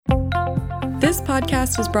This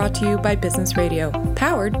podcast is brought to you by Business Radio,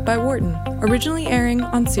 powered by Wharton, originally airing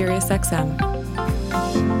on SiriusXM.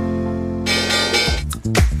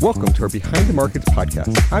 Welcome to our Behind the Markets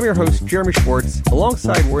podcast. I'm your host, Jeremy Schwartz.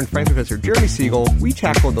 Alongside Wharton Finance Professor Jeremy Siegel, we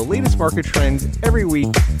tackle the latest market trends every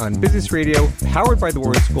week on Business Radio, powered by the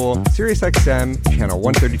Wharton School, SiriusXM, channel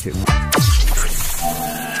 132.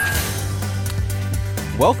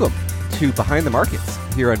 Welcome to Behind the Markets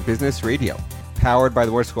here on Business Radio, powered by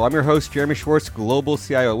the Wharton School. I'm your host, Jeremy Schwartz, Global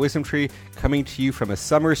CIO at WisdomTree, coming to you from a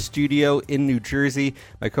summer studio in New Jersey.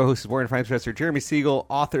 My co-host is Wharton Finance Professor Jeremy Siegel,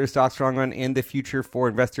 author of Stock Strong Run and the Future for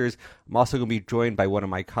Investors. I'm also going to be joined by one of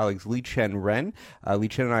my colleagues, Li-Chen Ren.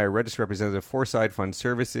 Li-Chen and I are registered representatives of Foreside Fund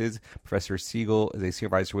Services. Professor Siegel is a senior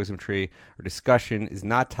advisor to WisdomTree. Our discussion is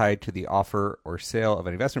not tied to the offer or sale of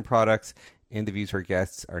any investment products, and the views of our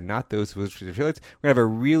guests are not those of WisdomTree affiliates. We're going to have a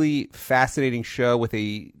really fascinating show with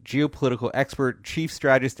a geopolitical expert, chief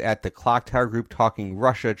strategist at the Clock Tower Group, talking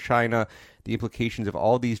Russia, China, the implications of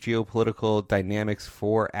all these geopolitical dynamics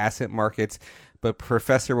for asset markets. But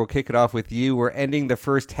Professor, we'll kick it off with you. We're ending the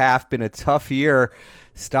first half, been a tough year,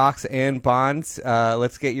 stocks and bonds.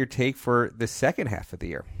 Let's get your take for the second half of the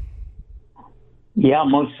year. Yeah,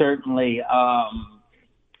 most certainly.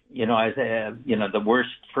 The worst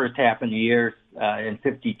first half of the year in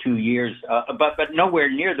 52 years, but nowhere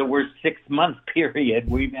near the worst 6-month period.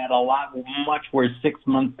 We've had much worse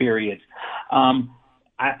 6-month periods.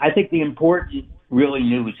 I think the important really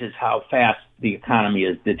news is how fast the economy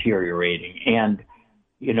is deteriorating. And,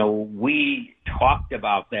 we talked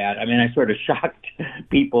about that. I mean, I sort of shocked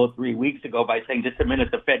people 3 weeks ago by saying just a minute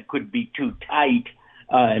the Fed could be too tight.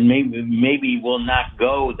 And maybe will not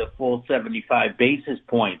go the full 75 basis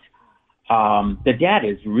points. The data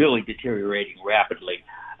is really deteriorating rapidly.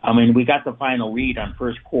 I mean, we got the final read on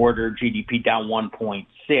first quarter, GDP down 1.6.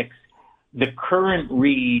 The current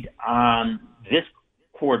read on this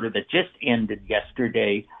quarter that just ended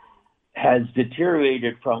yesterday has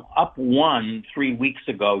deteriorated from up 1 3 weeks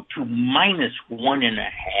ago to minus 1.5.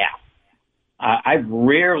 I've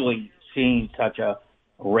rarely seen such a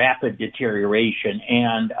rapid deterioration,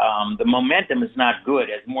 and the momentum is not good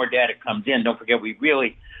as more data comes in. Don't forget, we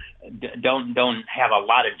really don't have a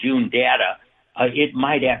lot of June data. It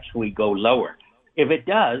might actually go lower. If it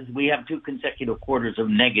does, we have 2 consecutive quarters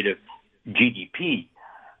of negative GDP,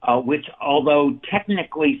 which, although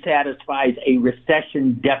technically satisfies a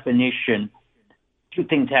recession definition, 2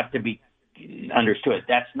 things have to be understood.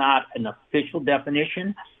 That's not an official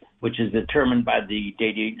definition, which is determined by the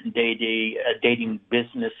Dating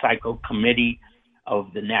Business Cycle Committee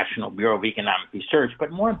of the National Bureau of Economic Research.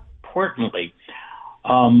 But more importantly,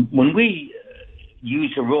 when we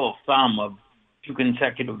use a rule of thumb of 2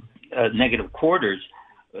 consecutive negative quarters,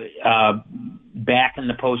 back in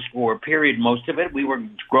the post-war period, most of it, we were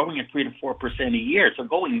growing at 3 to 4% a year. So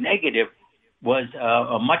going negative was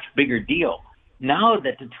a much bigger deal. Now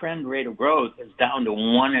that the trend rate of growth is down to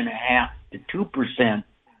 1.5 to 2%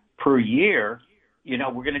 per year,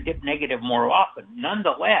 we're going to dip negative more often.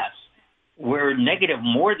 Nonetheless, we're negative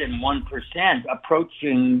more than 1%,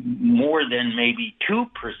 approaching more than maybe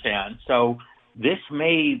 2%. So this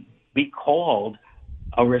may be called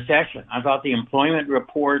a recession. I thought the employment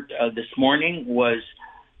report this morning was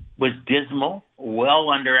dismal,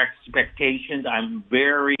 well under expectations. I'm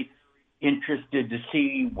very interested to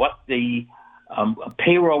see what the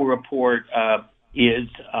payroll report is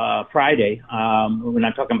Friday. We're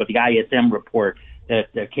not talking about the ISM report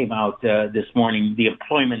that came out this morning, the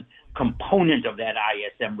employment component of that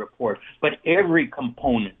ISM report, but every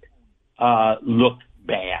component looked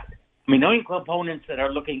bad. I mean, the only components that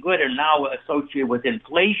are looking good are now associated with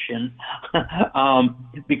inflation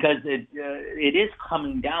because it is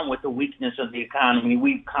coming down with the weakness of the economy.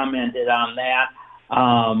 We've commented on that.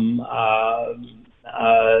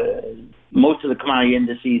 Most of the commodity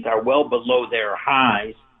indices are well below their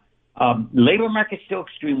highs. Labor market's still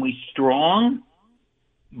extremely strong,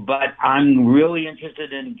 but I'm really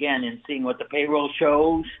interested in seeing what the payroll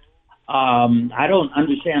shows. I don't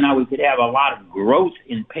understand how we could have a lot of growth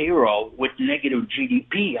in payroll with negative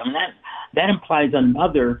GDP. I mean, that implies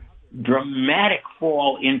another dramatic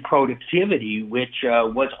fall in productivity, which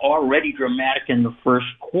was already dramatic in the first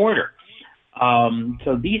quarter.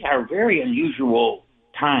 So these are very unusual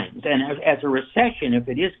times. And as a recession, if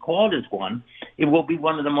it is called as one, it will be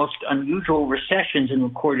one of the most unusual recessions in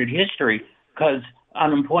recorded history because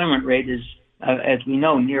unemployment rate is, as we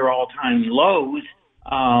know, near all-time lows.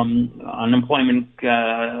 Unemployment,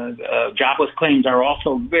 jobless claims are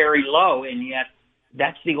also very low, and yet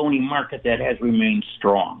that's the only market that has remained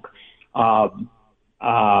strong.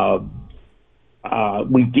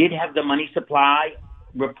 We did have the money supply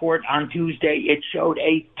report on Tuesday, it showed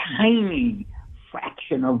a tiny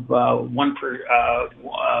fraction of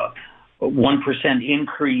 1%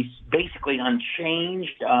 increase, basically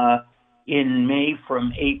unchanged in May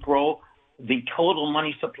from April. The total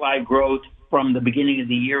money supply growth from the beginning of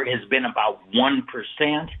the year has been about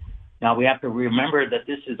 1%. Now, we have to remember that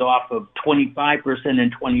this is off of 25%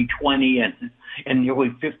 in 2020 and nearly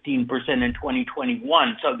 15% in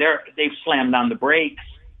 2021. So they've slammed on the brakes.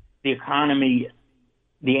 The economy,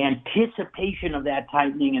 the anticipation of that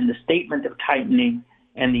tightening and the statement of tightening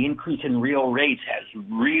and the increase in real rates has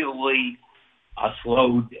really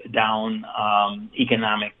slowed down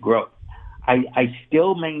economic growth. I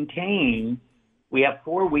still maintain we have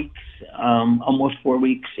 4 weeks, almost 4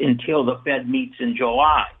 weeks until the Fed meets in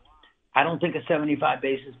July. I don't think a 75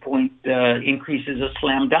 basis point increase is a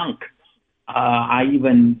slam dunk. I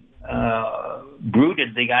even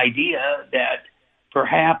brooded the idea that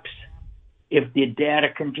perhaps if the data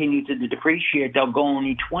continue to depreciate, they'll go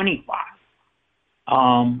only 25.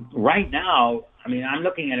 Right now, I mean, I'm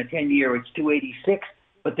looking at a 10-year, it's 286,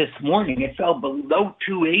 but this morning it fell below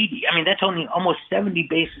 280. I mean, that's only almost 70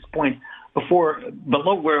 basis points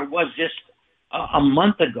below where it was just a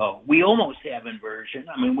month ago. We almost have inversion.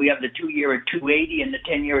 I mean, we have the 2-year at 280 and the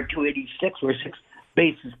 10-year at 286. We're 6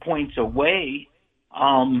 basis points away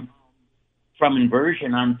from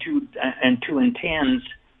inversion on 2 and 10s.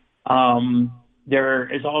 There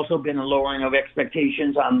has also been a lowering of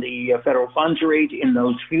expectations on the federal funds rate in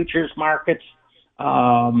those futures markets.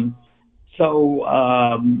 The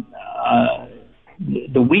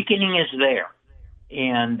weakening is there.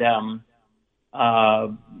 And,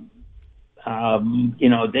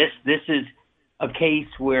 this is a case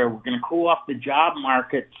where we're going to cool off the job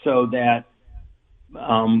market so that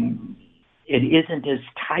it isn't as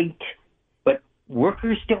tight, but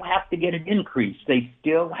workers still have to get an increase. They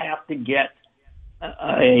still have to get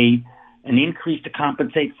an increase to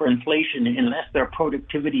compensate for inflation unless their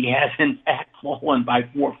productivity has in fact fallen by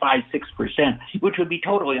 4, 5, 6%, which would be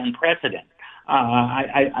totally unprecedented.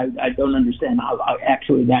 I don't understand how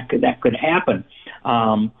actually that could happen.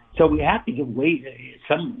 So we have to give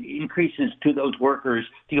some increases to those workers.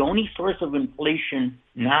 The only source of inflation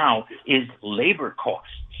now is labor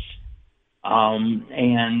costs.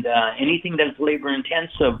 Anything that's labor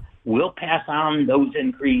intensive will pass on those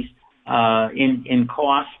increases in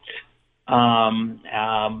costs.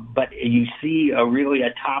 But you see really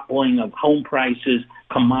a toppling of home prices,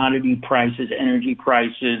 commodity prices, energy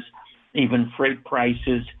prices, even freight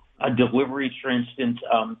prices, deliveries, for instance.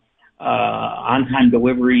 On-time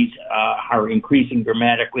deliveries are increasing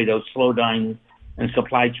dramatically. Those slowdown and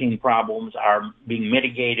supply chain problems are being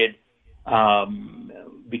mitigated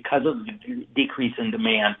because of the decrease in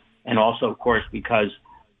demand, and also, of course, because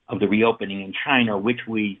of the reopening in China, which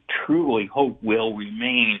we truly hope will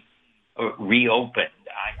remain reopened.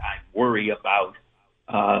 I worry about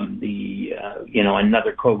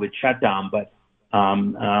another COVID shutdown, but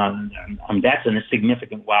that's a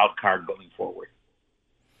significant wild card going forward.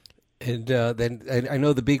 And then I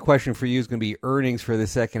know the big question for you is going to be earnings for the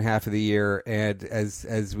second half of the year. And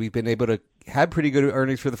as we've been able to have pretty good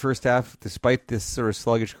earnings for the first half, despite this sort of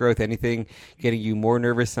sluggish growth, anything getting you more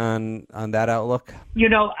nervous on that outlook? We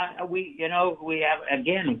have,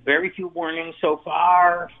 again, very few warnings so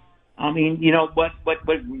far. I mean, what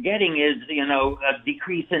we're getting is, a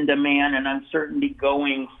decrease in demand and uncertainty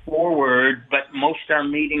going forward, but most are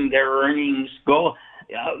meeting their earnings goal.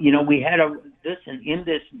 We had in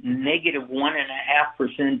this negative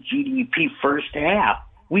 1.5% GDP first half,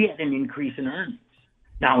 we had an increase in earnings.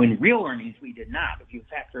 Now, in real earnings, we did not. If you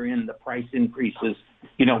factor in the price increases,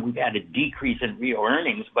 we've had a decrease in real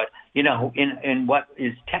earnings. But, in what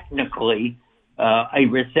is technically a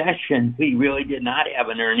recession, we really did not have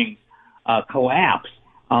an earnings collapse.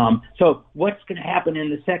 So what's going to happen in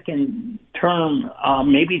the second term?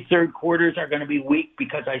 Maybe third quarters are going to be weak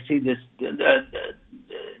because I see this.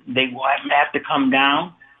 They will have to come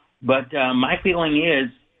down. But my feeling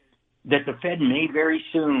is that the Fed may very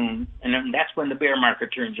soon, and that's when the bear market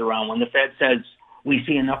turns around, when the Fed says we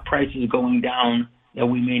see enough prices going down that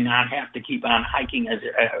we may not have to keep on hiking as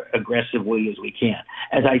aggressively as we can.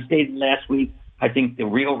 As I stated last week, I think the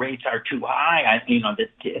real rates are too high. The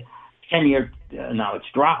 10-year, now it's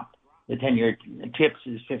dropped. The 10-year tips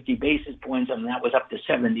is 50 basis points, and that was up to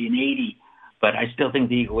 70 and 80. But I still think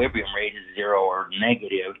the equilibrium rate is 0 or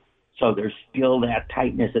negative. So there's still that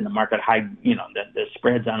tightness in the market, the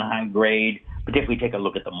spreads on high grade, particularly take a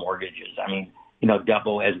look at the mortgages. I mean,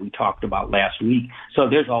 double as we talked about last week. So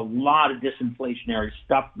there's a lot of disinflationary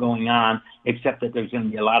stuff going on, except that there's going to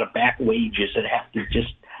be a lot of back wages that have to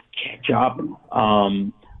just catch up.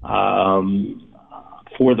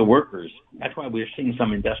 for the workers. That's why we're seeing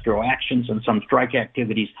some industrial actions and some strike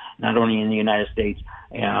activities, not only in the United States,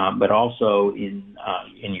 but also in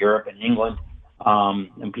Europe and England.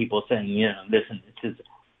 And people saying, listen, this is,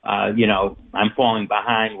 I'm falling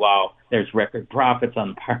behind while there's record profits on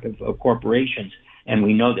the part of corporations. And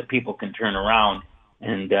we know that people can turn around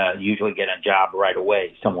and usually get a job right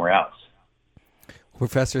away somewhere else.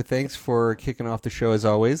 Professor, thanks for kicking off the show as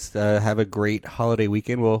always. Have a great holiday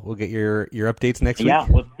weekend. We'll get your updates next week. Yeah,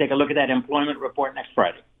 we'll take a look at that employment report next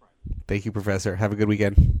Friday. Thank you, Professor. Have a good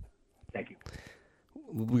weekend. Thank you.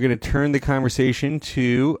 We're going to turn the conversation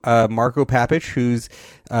to Marco Papich, who's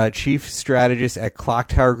Chief Strategist at Clock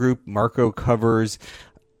Tower Group. Marco covers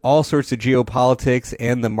all sorts of geopolitics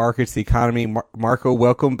and the markets, the economy. Marco,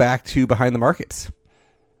 welcome back to Behind the Markets.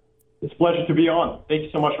 It's a pleasure to be on. Thank you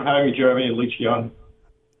so much for having me, Jeremy and Lucian.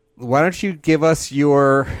 Why don't you give us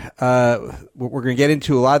your, we're going to get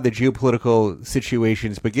into a lot of the geopolitical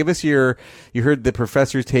situations, but give us you heard the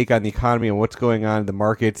professor's take on the economy and what's going on in the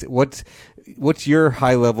markets. What's your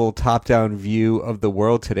high-level, top-down view of the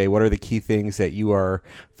world today? What are the key things that you are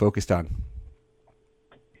focused on?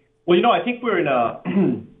 Well, I think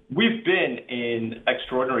we've been in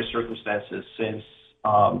extraordinary circumstances since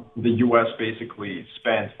the U.S. basically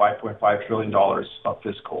spent $5.5 trillion of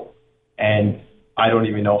fiscal, and I don't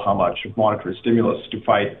even know how much of monetary stimulus to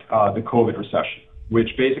fight the COVID recession, which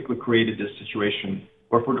basically created this situation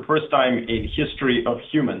where for the first time in history of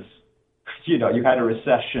humans, you had a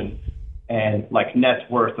recession and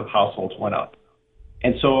net worth of households went up.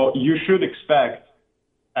 And so you should expect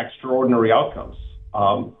extraordinary outcomes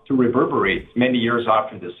to reverberate many years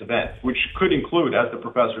after this event, which could include, as the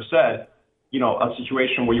professor said, a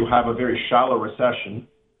situation where you have a very shallow recession,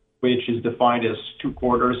 which is defined as 2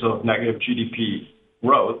 quarters of negative GDP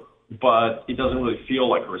growth, but it doesn't really feel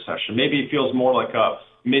like a recession. Maybe it feels more like a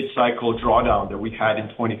mid-cycle drawdown that we had in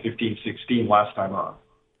 2015-16 last time around.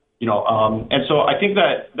 And so I think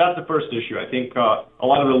that's the first issue. I think a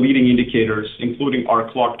lot of the leading indicators, including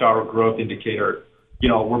our Clock Tower growth indicator,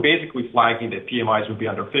 we're basically flagging that PMIs would be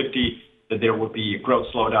under 50, that there would be a growth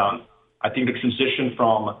slowdown. I think the transition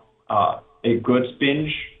from a goods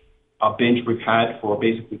binge we've had for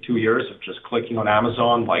basically 2 years of just clicking on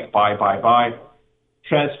Amazon, buy,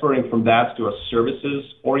 transferring from that to a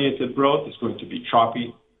services-oriented growth is going to be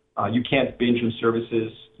choppy. You can't binge on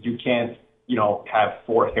services. You can't, have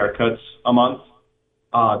 4 haircuts a month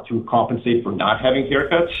to compensate for not having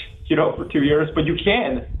haircuts, for 2 years. But you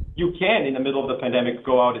can, in the middle of the pandemic,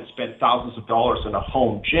 go out and spend thousands of dollars on a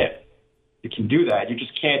home gym. You can do that. You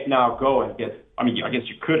just can't now go and get, I guess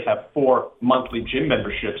you could have 4 monthly gym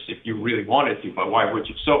memberships if you really wanted to, but why would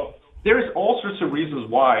you? So there's all sorts of reasons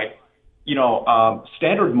why,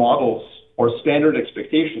 standard models or standard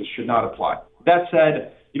expectations should not apply. That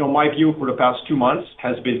said, my view for the past 2 months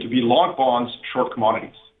has been to be long bonds, short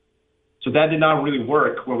commodities. So that did not really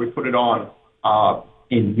work when we put it on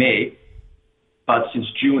in May, but since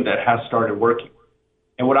June that has started working.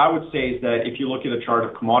 And what I would say is that if you look at the chart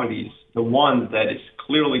of commodities, the one that is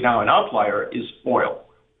clearly now an outlier is oil.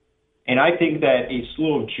 And I think that a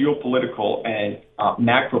slew of geopolitical and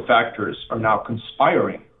macro factors are now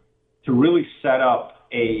conspiring to really set up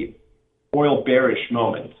a oil bearish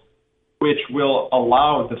moment, which will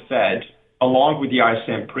allow the Fed, along with the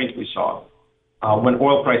ISM print we saw, when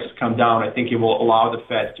oil prices come down, I think it will allow the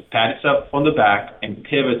Fed to pat itself on the back and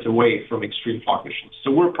pivot away from extreme hawkishness.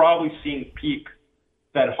 So we're probably seeing peak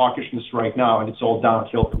Fed hawkishness right now, and it's all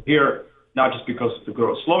downhill from here, not just because of the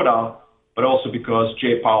growth slowdown, but also because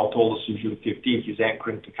Jay Powell told us in June 15th he's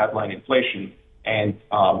anchoring to headline inflation, and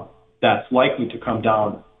that's likely to come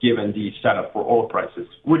down given the setup for oil prices,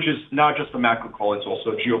 which is not just a macro call, it's also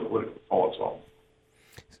a geopolitical call as well.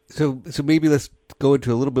 So maybe let's go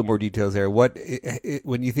into a little bit more details there.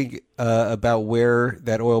 When you think about where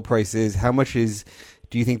that oil price is, how much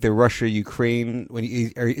do you think the Russia-Ukraine,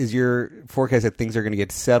 is your forecast that things are going to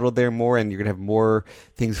get settled there more and you're going to have more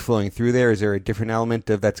things flowing through there? Is there a different element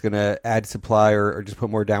that's going to add supply or just put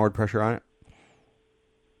more downward pressure on it?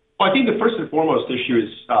 Well, I think the first and foremost issue is,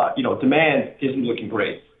 demand isn't looking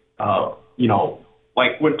great.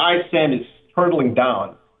 When ISM is hurtling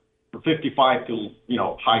down from 55 to,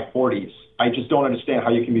 high 40s, I just don't understand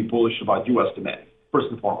how you can be bullish about U.S. demand, first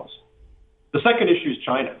and foremost. The second issue is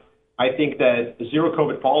China. I think that the zero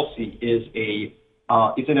COVID policy is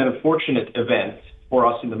an unfortunate event for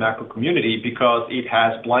us in the macro community because it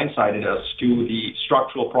has blindsided us to the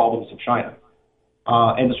structural problems in China.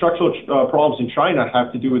 And the structural problems in China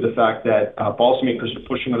have to do with the fact that policymakers are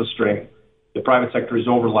pushing on a string. The private sector is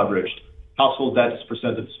over-leveraged. Household debt as a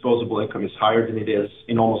percent of disposable income is higher than it is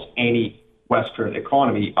in almost any Western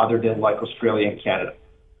economy other than Australia and Canada.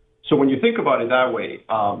 So when you think about it that way,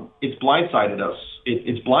 it's blindsided us.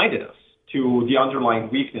 It's blinded us to the underlying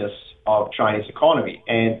weakness of China's economy.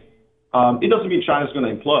 And it doesn't mean China's going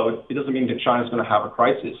to implode. It doesn't mean that China's going to have a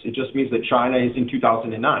crisis. It just means that China is in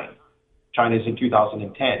 2009. China is in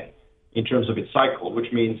 2010 in terms of its cycle,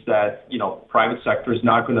 which means that, private sector is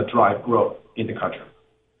not going to drive growth in the country.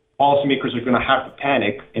 Policymakers are going to have to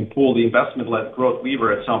panic and pull the investment-led growth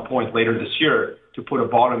lever at some point later this year to put a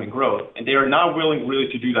bottom in growth, and they are not willing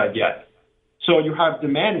really to do that yet. So you have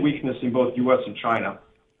demand weakness in both U.S. and China,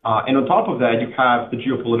 and on top of that, you have the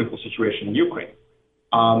geopolitical situation in Ukraine.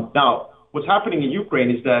 Now, what's happening in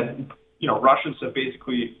Ukraine is that, Russians have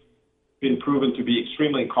basically been proven to be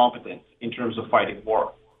extremely incompetent in terms of fighting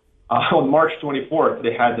war. On March 24th,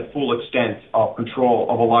 they had the full extent of control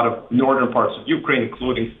of a lot of northern parts of Ukraine,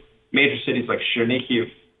 including major cities like Chernihiv.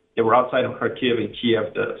 They were outside of Kharkiv and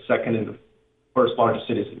Kiev, the second and the first largest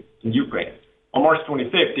cities in Ukraine. On March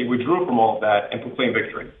 25th, they withdrew from all of that and proclaimed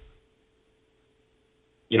victory.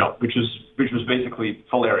 Which was basically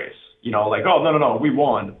hilarious. Oh, no, we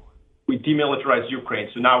won. We demilitarized Ukraine,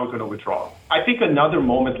 so now we're going to withdraw. I think another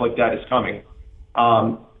moment like that is coming.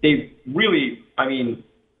 They really,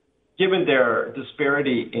 given their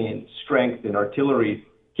disparity in strength and artillery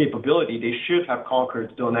capability, they should have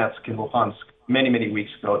conquered Donetsk and Luhansk many, many weeks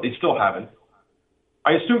ago. They still haven't.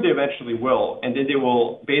 I assume they eventually will, and then they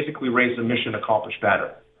will basically raise a mission accomplished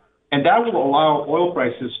banner. And that will allow oil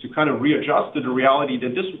prices to kind of readjust to the reality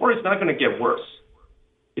that this war is not going to get worse.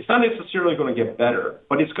 It's not necessarily going to get better,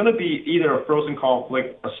 but it's going to be either a frozen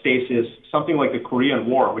conflict, a stasis, something like the Korean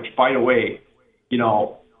War, which, by the way,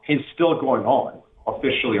 is still going on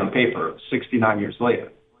officially on paper 69 years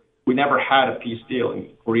later. We never had a peace deal in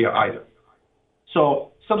Korea either.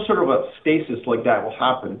 So some sort of a stasis like that will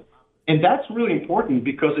happen. And that's really important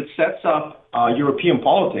because it sets up European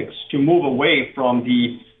politics to move away from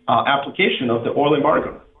the application of the oil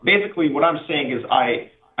embargo. Basically, what I'm saying is I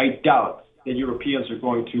doubt that Europeans are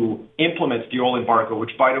going to implement the oil embargo, which,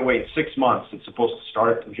 by the way, in 6 months, it's supposed to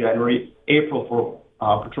start in January, April for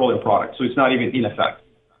petroleum products. So it's not even in effect.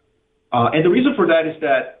 And the reason for that is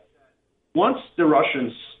that once the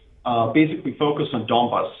Russians basically focus on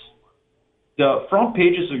Donbas, the front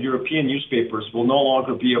pages of European newspapers will no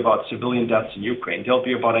longer be about civilian deaths in Ukraine. They'll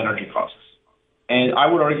be about energy costs. And I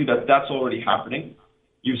would argue that that's already happening.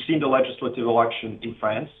 You've seen the legislative election in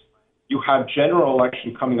France. You have general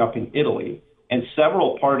election coming up in Italy. And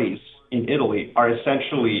several parties in Italy are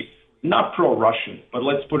essentially not pro-Russian, but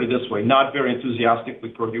let's put it this way, not very enthusiastically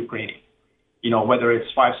pro-Ukrainian. Whether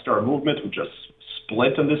it's Five Star Movement, which is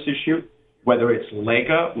split on this issue, whether it's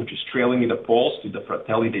Lega, which is trailing in the polls to the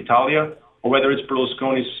Fratelli d'Italia, or whether it's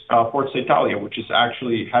Berlusconi's Forza Italia, which is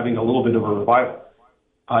actually having a little bit of a revival.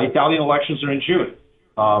 Italian elections are in June.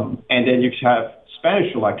 And then you have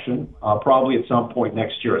Spanish election probably at some point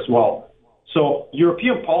next year as well. So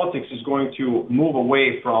European politics is going to move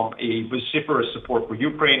away from a vociferous support for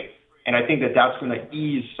Ukraine, and I think that that's going to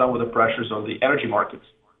ease some of the pressures on the energy markets.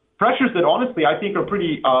 Pressures that honestly I think are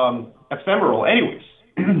pretty ephemeral anyways.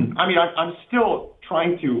 I'm still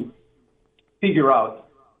trying to figure out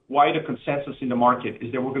why the consensus in the market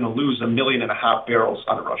is that we're going to lose 1.5 million barrels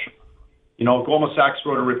out of Russia. Goldman Sachs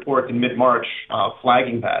wrote a report in mid-March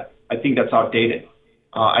flagging that. I think that's outdated.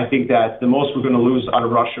 I think that the most we're going to lose out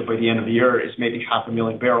of Russia by the end of the year is maybe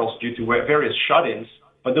 500,000 barrels due to various shut-ins,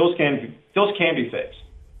 but those can be fixed.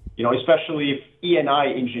 Especially if E&I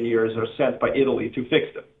engineers are sent by Italy to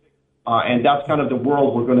fix them. And that's kind of the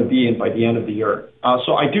world we're going to be in by the end of the year.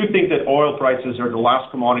 So I do think that oil prices are the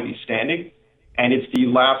last commodity standing, and it's the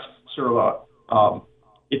last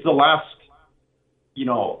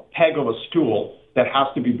peg of a stool that has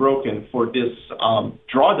to be broken for this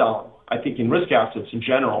drawdown, I think, in risk assets in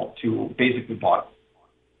general to basically bottom.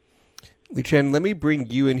 Li-Chen, let me bring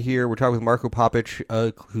you in here. We're talking with Marko Popic,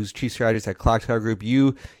 who's chief strategist at Clock Tower Group.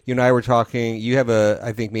 You and I were talking. You have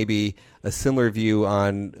I think maybe a similar view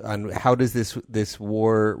on how does this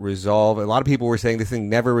war resolve. A lot of people were saying this thing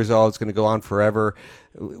never resolves. It's going to go on forever.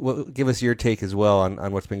 Well, give us your take as well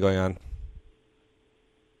on what's been going on.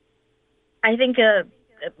 I think,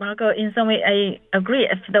 Marco, in some way, I agree.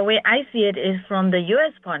 The way I see it is from the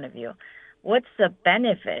U.S. point of view. What's the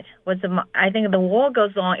benefit? I think the war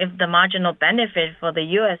goes on if the marginal benefit for the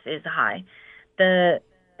U.S. is high. The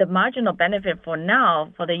marginal benefit for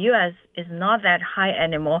now for the U.S. is not that high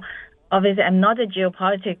anymore. Obviously, I'm not a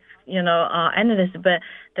geopolitics, analyst, but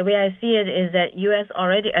the way I see it is that U.S.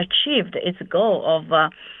 already achieved its goal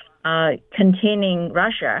of containing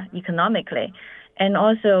Russia economically. And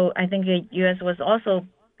also, I think the U.S. was also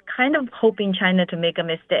kind of hoping China to make a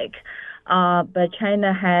mistake. But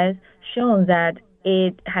China has shown that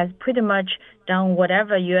it has pretty much done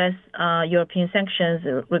whatever U.S. European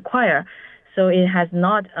sanctions require. So it has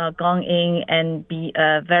not gone in and be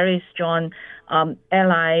a very strong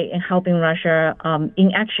ally in helping Russia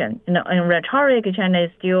in action. In rhetoric, China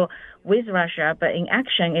is still with Russia, but in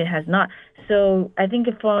action, it has not. So I think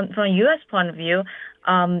from U.S. point of view,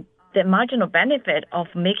 the marginal benefit of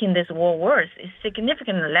making this war worse is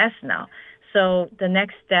significantly less now. So the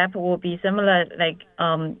next step will be similar, like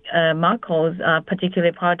Marco's,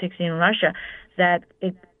 particularly politics in Russia, that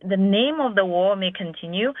the name of the war may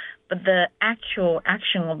continue, but the actual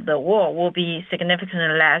action of the war will be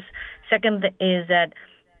significantly less. Second is that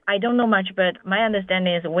I don't know much, but my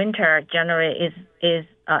understanding is winter generally is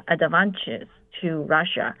advantageous to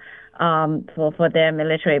Russia for their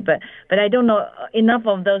military. But I don't know enough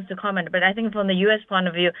of those to comment. But I think from the U.S. point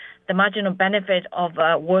of view, the marginal benefit of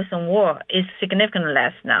worsened war is significantly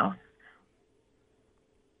less now.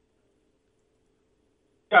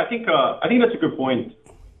 Yeah, I think that's a good point,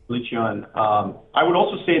 Liqian. I would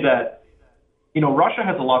also say that, Russia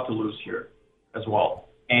has a lot to lose here as well.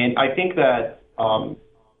 And I think that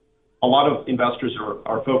a lot of investors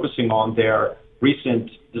are focusing on their recent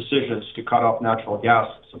decisions to cut off natural gas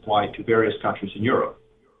supply to various countries in Europe.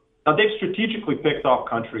 Now, they've strategically picked off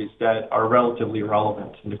countries that are relatively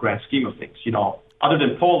irrelevant in the grand scheme of things, other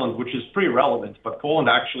than Poland, which is pretty relevant, but Poland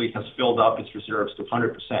actually has filled up its reserves to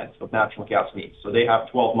 100% of natural gas needs. So they have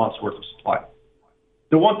 12 months worth of supply.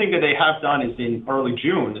 The one thing that they have done is in early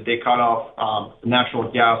June that they cut off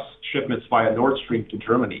natural gas shipments via Nord Stream to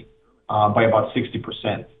Germany by about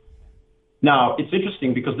 60%. Now, it's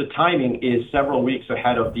interesting because the timing is several weeks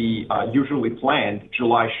ahead of the usually planned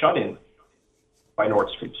July shut-in by Nord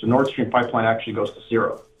Stream. So Nord Stream pipeline actually goes to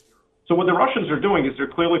zero. So what the Russians are doing is they're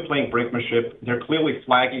clearly playing brinkmanship. They're clearly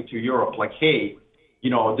flagging to Europe like, hey,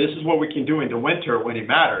 this is what we can do in the winter when it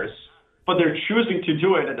matters. But they're choosing to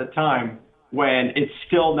do it at a time when it's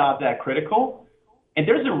still not that critical. And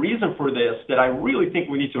there's a reason for this that I really think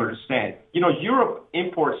we need to understand. Europe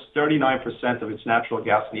imports 39% of its natural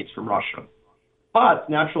gas needs from Russia. But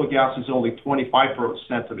natural gas is only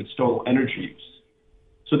 25% of its total energy use.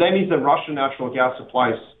 So that means that Russian natural gas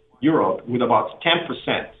supplies Europe with about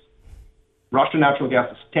 10%. Russian natural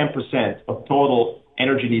gas is 10% of total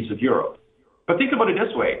energy needs of Europe. But think about it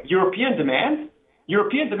this way. European demand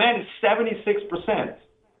is 76%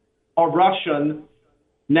 of Russian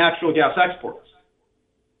natural gas exports.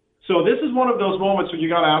 So this is one of those moments where you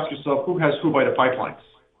got to ask yourself, who has who by the pipelines?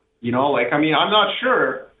 I'm not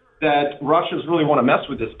sure that Russians really want to mess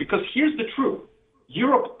with this, because here's the truth.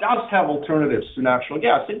 Europe does have alternatives to natural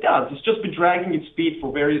gas. It does. It's just been dragging its feet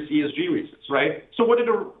for various ESG reasons, right? So what did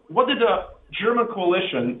the German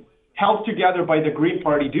coalition held together by the Green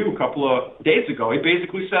Party do a couple of days ago? It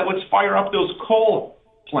basically said, let's fire up those coal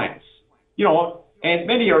plants. And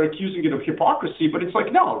many are accusing it of hypocrisy, but it's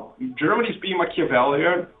like, no, Germany's being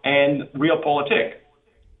Machiavellian and realpolitik.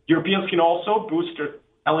 Europeans can also boost their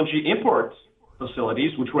LNG import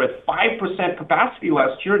facilities, which were at 5% capacity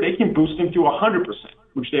last year. They can boost them to 100%,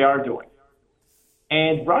 which they are doing.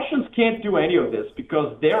 And Russians can't do any of this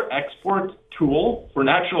because their export tool for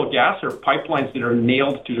natural gas are pipelines that are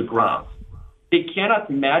nailed to the ground. They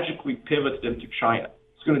cannot magically pivot them to China.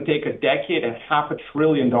 It's going to take a decade and $500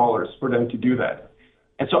 billion for them to do that.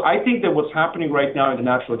 And so I think that what's happening right now in the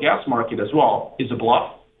natural gas market as well is a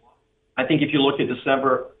bluff. I think if you look at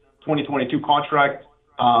December 2022 contract,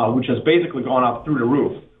 which has basically gone up through the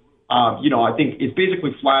roof, I think it's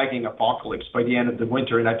basically flagging apocalypse by the end of the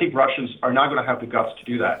winter. And I think Russians are not going to have the guts to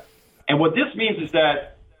do that. And what this means is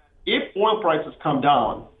that if oil prices come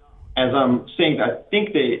down, as I'm saying, I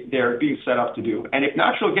think they're being set up to do, and if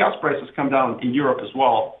natural gas prices come down in Europe as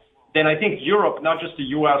well, then I think Europe, not just the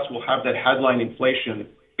U.S., will have that headline inflation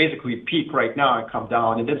basically peak right now and come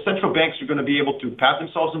down. And then central banks are going to be able to pat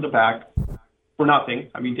themselves on the back for nothing.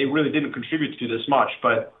 I mean, they really didn't contribute to this much,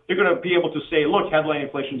 but they're going to be able to say, look, headline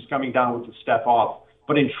inflation is coming down, we can step off.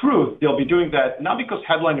 But in truth, they'll be doing that not because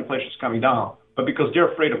headline inflation is coming down, but because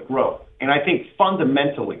they're afraid of growth. And I think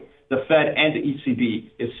fundamentally, the Fed and the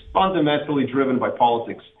ECB is fundamentally driven by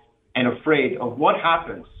politics and afraid of what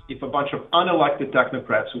happens if a bunch of unelected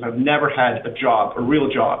technocrats who have never had a job, a real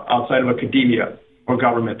job outside of academia or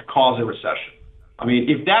government cause a recession. I mean,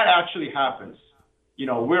 if that actually happens,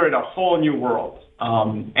 we're in a whole new world.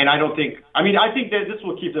 And I think that this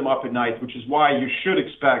will keep them up at night, which is why you should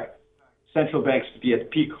expect central banks to be at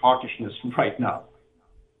peak hawkishness right now.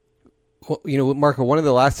 Well, Marco, one of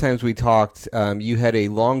the last times we talked, you had a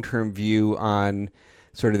long-term view on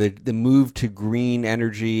sort of the move to green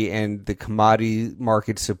energy and the commodity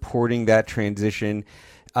market supporting that transition.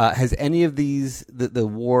 Has any of these, the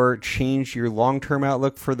war, changed your long-term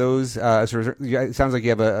outlook for those? It sounds like you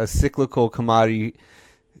have a cyclical commodity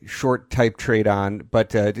short type trade on, but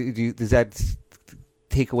does that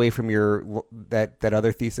take away from your that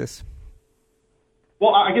other thesis?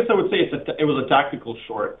 Well, I guess I would say it was a tactical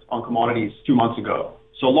short on commodities 2 months ago.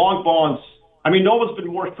 So long bonds, no one's been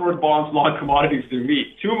more short bonds, long commodities than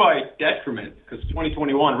me, to my detriment, because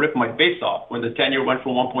 2021 ripped my face off when the 10-year went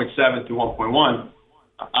from 1.7 to 1.1.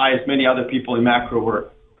 I, as many other people in macro,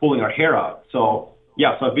 were pulling our hair out. So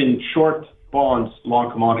I've been short bonds,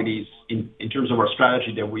 long commodities in terms of our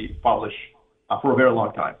strategy that we publish for a very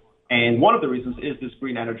long time. And one of the reasons is this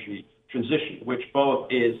green energy transition, which both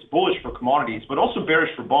is bullish for commodities, but also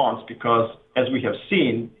bearish for bonds, because as we have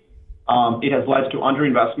seen, it has led to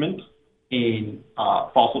underinvestment in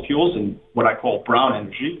fossil fuels and what I call brown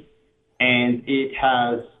energy. And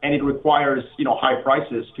it requires, high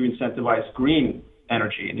prices to incentivize green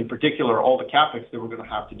energy. And in particular, all the capex that we're going to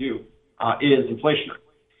have to do is inflationary.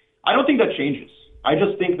 I don't think that changes. I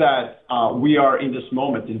just think that we are in this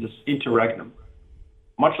moment, in this interregnum.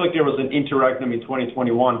 Much like there was an interregnum in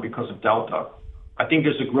 2021 because of Delta, I think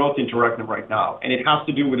there's a growth interregnum right now. And it has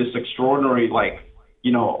to do with this extraordinary,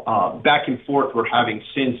 back and forth we're having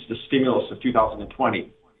since the stimulus of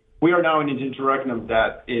 2020. We are now in an interregnum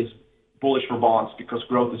that is bullish for bonds because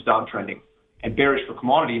growth is downtrending, and bearish for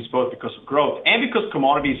commodities, both because of growth and because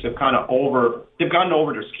commodities have they've gotten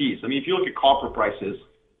over their skis. If you look at copper prices,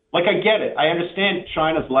 I get it. I understand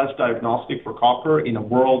China's less diagnostic for copper in a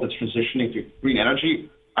world that's transitioning to green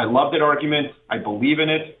energy. I love that argument. I believe in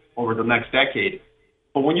it over the next decade.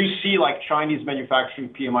 But when you see Chinese manufacturing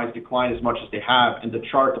PMIs decline as much as they have, and the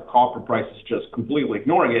chart of copper prices just completely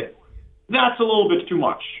ignoring it, that's a little bit too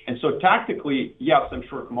much. And so tactically, yes, I'm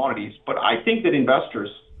short commodities, but I think that investors,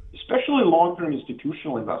 especially long-term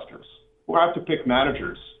institutional investors who have to pick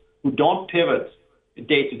managers who don't pivot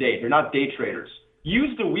day to day, they're not day traders,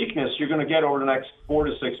 use the weakness you're going to get over the next 4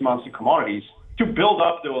 to 6 months in commodities to build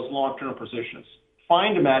up those long-term positions.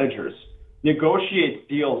 Find the managers, negotiate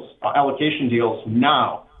deals, allocation deals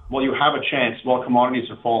now while you have a chance, while commodities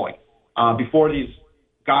are falling, before these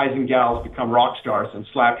guys and gals become rock stars and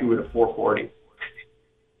slap you with a 440.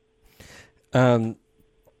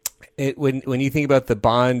 When you think about the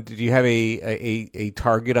bond, do you have a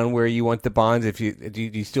target on where you want the bonds? Do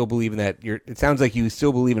you still believe in that? It sounds like you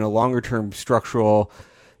still believe in a longer term structural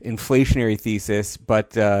inflationary thesis,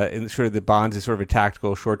 but in sort of the bonds is sort of a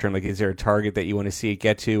tactical short term. Is there a target that you want to see it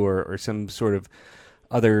get to, or some sort of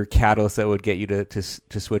other catalyst that would get you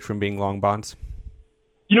to switch from being long bonds?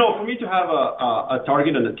 For me to have a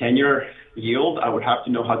target on the 10-year yield, I would have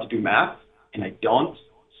to know how to do math, and I don't.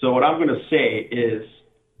 So what I'm going to say is,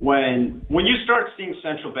 when you start seeing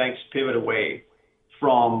central banks pivot away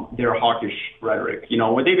from their hawkish rhetoric,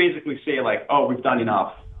 when they basically say we've done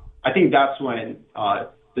enough, I think that's when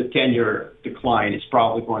the 10-year decline is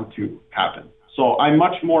probably going to happen. So I'm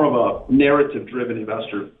much more of a narrative-driven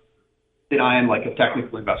investor than I am a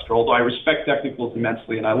technical investor, although I respect technicals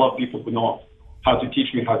immensely, and I love people who know how to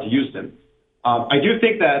teach me how to use them. I do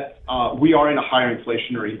think that we are in a higher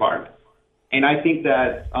inflationary environment. And I think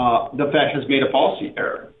that the Fed has made a policy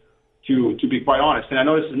error, to be quite honest. And I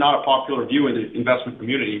know this is not a popular view in the investment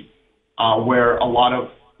community, where a lot of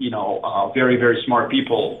very, very smart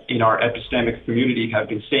people in our epistemic community have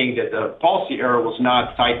been saying that the policy error was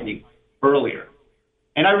not tightening earlier.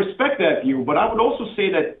 And I respect that view, but I would also say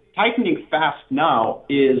that tightening fast now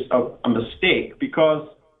is a mistake, because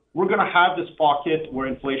we're going to have this pocket where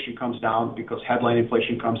inflation comes down because headline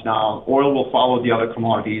inflation comes down. Oil will follow the other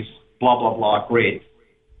commodities, blah, blah, blah. Great.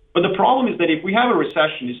 But the problem is that if we have a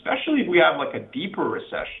recession, especially if we have a deeper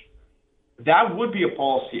recession, that would be a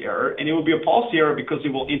policy error. And it would be a policy error because it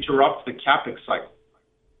will interrupt the capex cycle.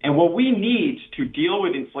 And what we need to deal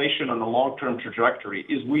with inflation on the long-term trajectory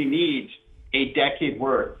is we need a decade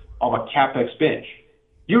worth of a capex binge.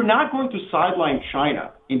 You're not going to sideline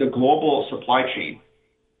China in the global supply chain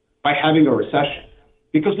by having a recession,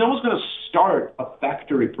 because no one's going to start a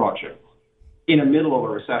factory project in the middle of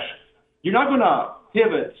a recession. You're not going to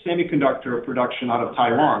pivot semiconductor production out of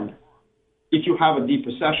Taiwan if you have a deep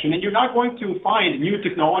recession, and you're not going to find new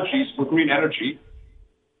technologies for green energy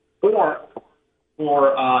or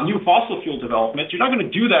new fossil fuel development. You're not going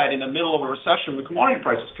to do that in the middle of a recession when commodity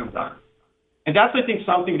prices come down. And that's, I think,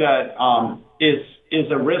 something that is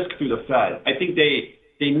a risk to the Fed. I think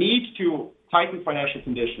they need to tighten financial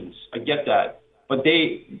conditions. I get that. But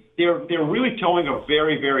they're really towing a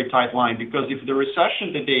very, very tight line, because if the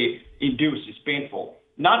recession that they induce is painful,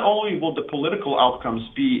 not only will the political outcomes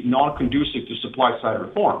be non-conducive to supply-side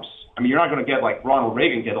reforms. I mean, you're not going to get like Ronald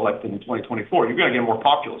Reagan get elected in 2024. You're going to get more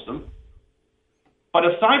populism. But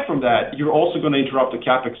aside from that, you're also going to interrupt the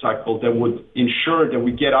CapEx cycle that would ensure that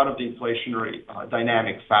we get out of the inflationary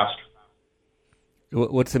dynamic faster.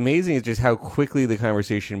 What's amazing is just how quickly the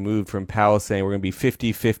conversation moved from Powell saying we're going to be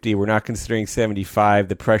 50-50, we're not considering 75.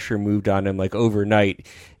 The pressure moved on him like overnight,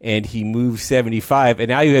 and he moved 75. And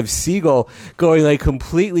now you have Siegel going like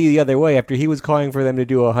completely the other way after he was calling for them to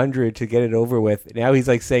do 100 to get it over with. Now he's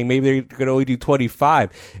like saying maybe they're going to only do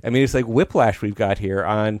 25. I mean, it's like whiplash we've got here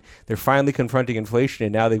on they're finally confronting inflation,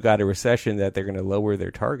 and now they've got a recession that they're going to lower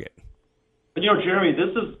their target. But, Jeremy,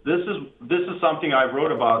 this is something I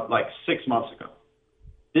wrote about like 6 months ago.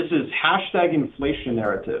 This is hashtag inflation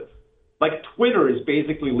narrative. Like Twitter is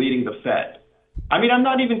basically leading the Fed. I mean, I'm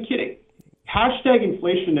not even kidding. Hashtag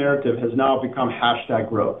inflation narrative has now become hashtag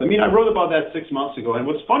growth. I mean, I wrote about that 6 months ago. And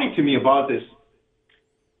what's funny to me about this,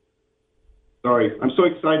 sorry, I'm so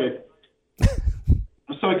excited.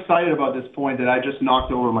 I'm so excited about this point that I just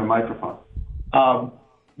knocked over my microphone.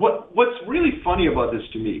 What's really funny about this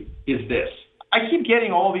to me is this. I keep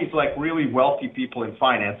getting all these like really wealthy people in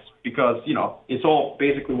finance because, it's all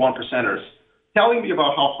basically one percenters telling me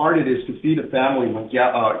about how hard it is to feed a family when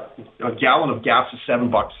a gallon of gas is $7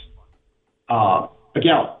 a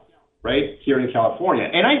gallon, right, here in California.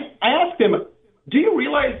 And I asked him, do you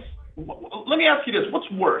realize, let me ask you this, what's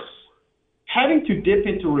worse, having to dip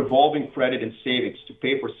into revolving credit and savings to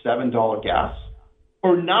pay for $7 gas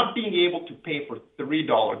or not being able to pay for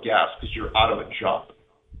 $3 gas because you're out of a job?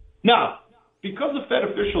 Now, because the Fed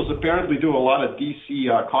officials apparently do a lot of D.C.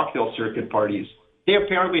 Cocktail circuit parties, they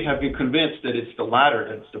apparently have been convinced that it's the latter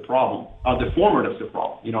that's the problem, the former that's the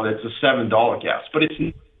problem. It's a $7 gas. But it's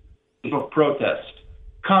a protest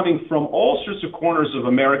coming from all sorts of corners of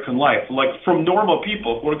American life, like from normal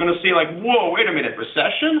people who are going to say like, whoa, wait a minute,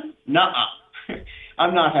 recession? Nuh-uh.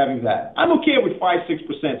 I'm not having that. I'm okay with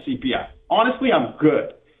 5-6% CPI. Honestly, I'm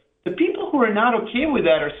good. The people who are not okay with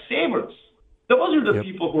that are savers. Those are the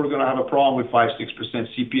people who are going to have a problem with 5-6%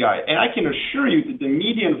 CPI. And I can assure you that the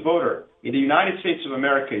median voter in the United States of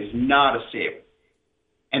America is not a saver.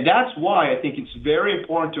 And that's why I think it's very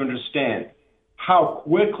important to understand how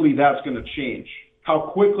quickly that's going to change,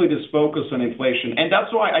 how quickly this focus on inflation. And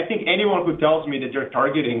that's why I think anyone who tells me that they're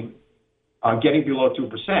targeting getting below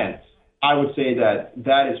 2%, I would say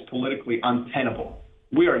that is politically untenable.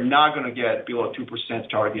 We are not going to get below 2%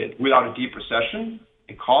 target without a deep recession.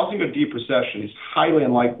 And causing a deep recession is highly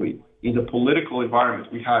unlikely in the political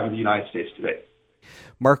environment we have in the United States today.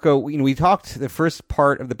 Marco, we talked the first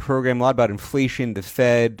part of the program a lot about inflation, the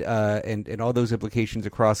Fed, and all those implications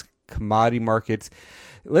across commodity markets.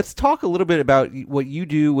 Let's talk a little bit about what you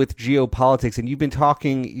do with geopolitics. And you've been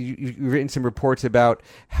talking, you've written some reports about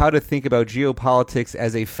how to think about geopolitics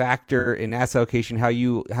as a factor in asset allocation, how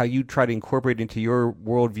you try to incorporate into your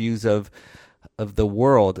worldviews of the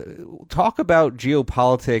world. Talk about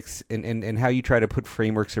geopolitics and how you try to put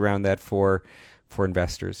frameworks around that for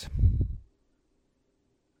investors.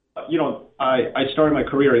 I started my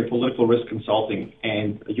career in political risk consulting,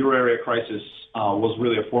 and the Euro area crisis was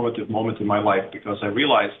really a formative moment in my life because I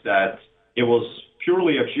realized that it was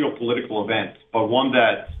purely a geopolitical event, but one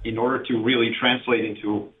that in order to really translate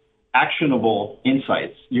into actionable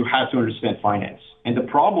insights, you have to understand finance. And the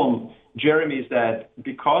problem, Jeremy, is that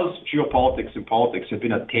because geopolitics and politics have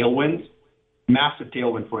been a tailwind, massive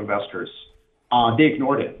tailwind for investors, they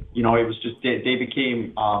ignored it. It was just, they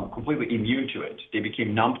became completely immune to it. They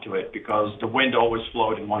became numb to it because the wind always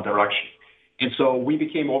flowed in one direction. And so we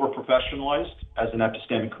became over-professionalized as an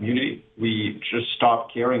epistemic community. We just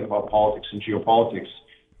stopped caring about politics and geopolitics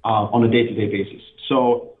on a day-to-day basis.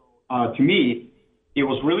 So to me, it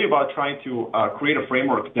was really about trying to create a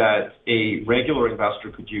framework that a regular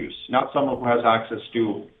investor could use, not someone who has access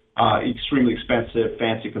to extremely expensive,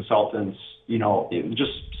 fancy consultants,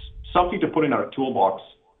 just something to put in our toolbox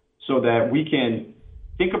so that we can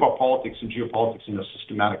think about politics and geopolitics in a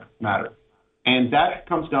systematic manner. And that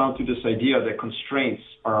comes down to this idea that constraints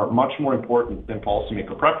are much more important than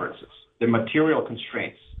policymaker preferences, the material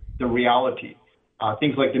constraints, the reality,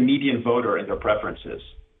 things like the median voter and their preferences.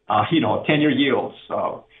 10-year yields,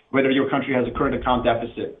 whether your country has a current account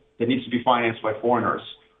deficit that needs to be financed by foreigners,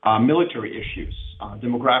 military issues,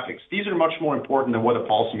 demographics. These are much more important than what a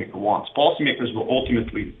policymaker wants. Policymakers will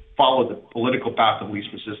ultimately follow the political path of least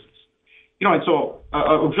resistance. And so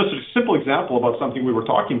just a simple example about something we were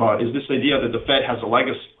talking about is this idea that the Fed has a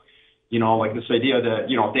legacy. Like this idea that,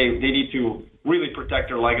 they need to really protect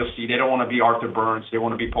their legacy. They don't want to be Arthur Burns. They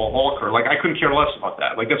want to be Paul Volcker. Like, I couldn't care less about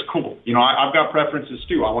that. Like, that's cool. I've got preferences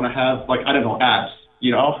too. I want to have, abs.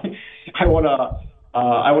 You know, I want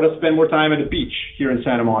to spend more time at the beach here in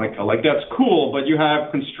Santa Monica. Like, that's cool, but you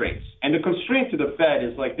have constraints. And the constraint to the Fed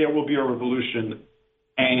is like, there will be a revolution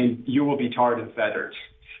and you will be tarred and feathered.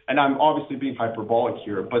 And I'm obviously being hyperbolic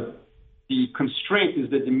here, but the constraint is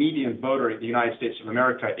that the median voter in the United States of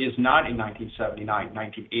America is not in 1979,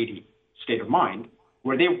 1980 state of mind,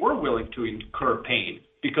 where they were willing to incur pain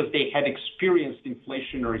because they had experienced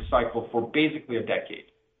inflationary cycle for basically a decade.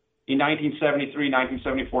 In 1973,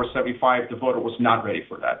 1974, 75, the voter was not ready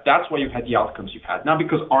for that. That's why you had the outcomes you've had. Not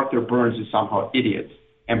because Arthur Burns is somehow idiot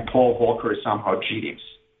and Paul Volcker is somehow genius.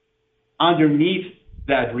 Underneath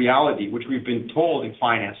that reality, which we've been told in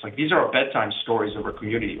finance, like these are bedtime stories of our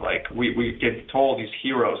community. Like we get told these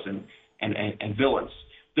heroes and villains.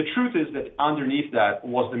 The truth is that underneath that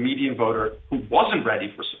was the median voter who wasn't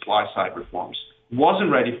ready for supply side reforms,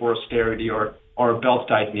 wasn't ready for austerity or belt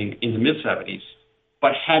tightening in the mid-70s,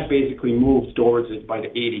 but had basically moved towards it by the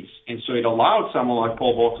 80s. And so it allowed someone like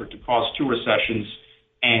Paul Volcker to cause 2 recessions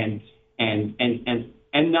and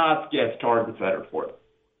not get tarred and feathered for it.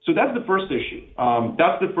 So that's the first issue.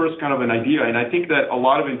 That's the first kind of an idea. And I think that a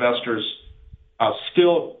lot of investors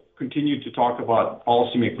still continue to talk about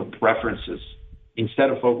policymaker preferences instead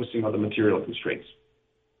of focusing on the material constraints.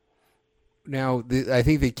 Now, I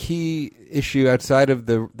think the key issue outside of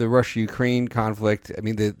the Russia-Ukraine conflict, I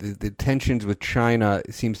mean, the tensions with China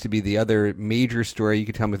seems to be the other major story. You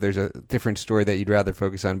could tell me if there's a different story that you'd rather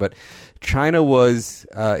focus on. But China was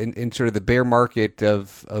in sort of the bear market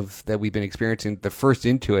of that we've been experiencing, the first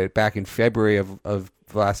into it back in February of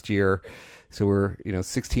last year. So we're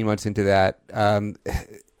 16 months into that.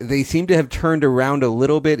 They seem to have turned around a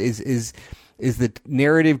little bit. Is the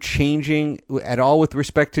narrative changing at all with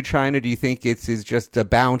respect to China? Do you think it's just a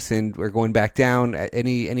bounce and we're going back down?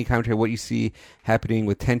 Any commentary on what you see happening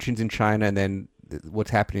with tensions in China and then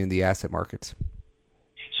what's happening in the asset markets?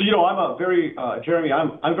 So, I'm Jeremy,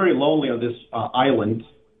 I'm very lonely on this island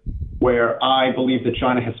where I believe that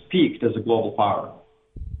China has peaked as a global power.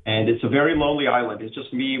 And it's a very lonely island. It's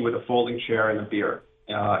just me with a folding chair and a beer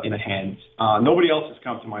in a hand. Nobody else has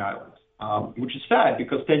come to my island. Which is sad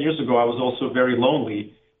because 10 years ago I was also very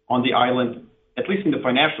lonely on the island, at least in the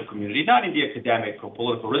financial community, not in the academic or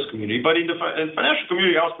political risk community, but in the financial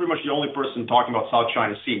community, I was pretty much the only person talking about South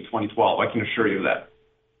China Sea in 2012. I can assure you that.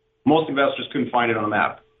 Most investors couldn't find it on a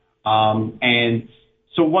map. And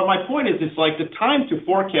so what my point is, it's like the time to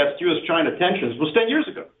forecast U.S.-China tensions was 10 years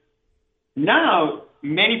ago. Now,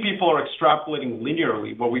 many people are extrapolating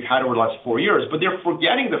linearly what we've had over the last 4 years, but they're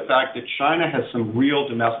forgetting the fact that China has some real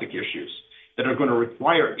domestic issues that are going to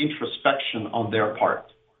require introspection on their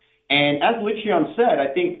part. And as Liqian said,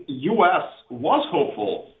 I think U.S. was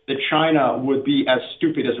hopeful that China would be as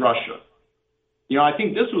stupid as Russia. I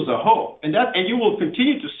think this was a hope. And you will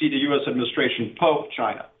continue to see the U.S. administration poke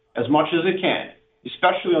China as much as it can,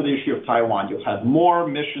 especially on the issue of Taiwan. You'll have more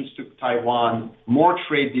missions to Taiwan, more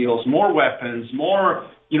trade deals, more weapons, more,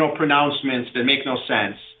 pronouncements that make no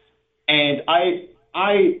sense. And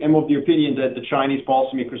I am of the opinion that the Chinese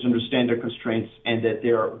policymakers understand their constraints and that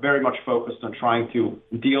they're very much focused on trying to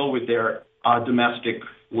deal with their domestic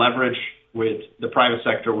leverage with the private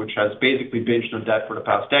sector, which has basically binged on debt for the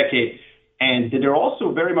past decade. And they're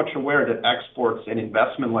also very much aware that exports and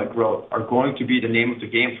investment-like growth are going to be the name of the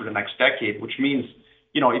game for the next decade, which means,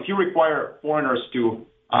 if you require foreigners to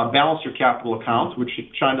balance your capital account, which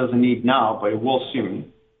China doesn't need now, but it will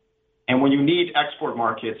soon, and when you need export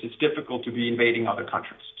markets, it's difficult to be invading other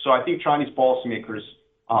countries. So I think Chinese policymakers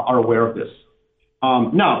are aware of this.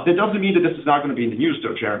 Now, that doesn't mean that this is not going to be in the news,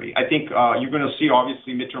 though, Jeremy. I think you're going to see,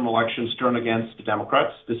 obviously, midterm elections turn against the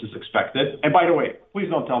Democrats. This is expected. And by the way, please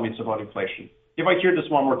don't tell me it's about inflation. If I hear this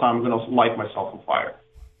one more time, I'm going to light myself on fire.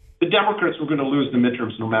 The Democrats were going to lose the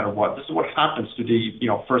midterms no matter what. This is what happens to the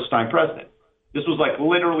first-time president. This was like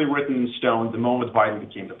literally written in stone the moment Biden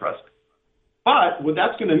became the president. But what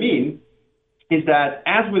that's going to mean is that,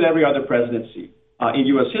 as with every other presidency in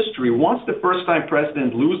U.S. history, once the first-time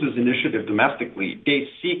president loses initiative domestically, they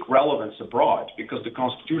seek relevance abroad because the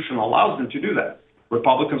Constitution allows them to do that.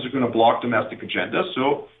 Republicans are going to block domestic agendas,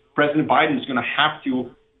 so President Biden is going to have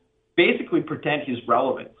to basically pretend he's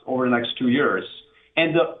relevant over the next 2 years.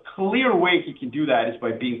 And the clear way he can do that is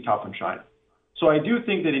by being tough on China. So I do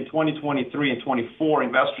think that in 2023 and 24,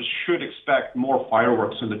 investors should expect more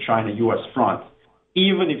fireworks on the China-U.S. front,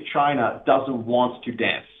 even if China doesn't want to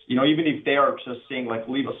dance. Even if they are just saying, like,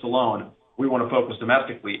 leave us alone, we want to focus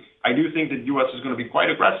domestically. I do think that the U.S. is going to be quite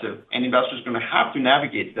aggressive, and investors are going to have to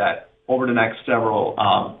navigate that over the next several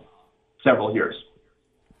years.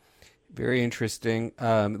 Very interesting.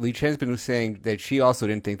 Li Chen's been saying that she also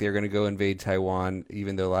didn't think they were going to go invade Taiwan,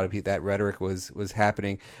 even though a lot of people, that rhetoric was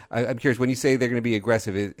happening. I'm curious, when you say they're going to be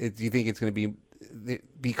aggressive, do you think it's going to be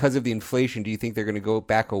because of the inflation? Do you think they're going to go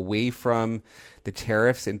back away from the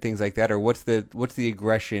tariffs and things like that, or what's the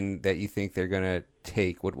aggression that you think they're going to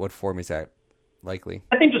take? What form is that likely?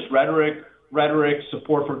 I think just rhetoric,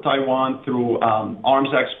 support for Taiwan through arms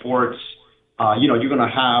exports. You're going to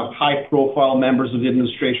have high-profile members of the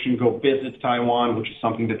administration go visit Taiwan, which is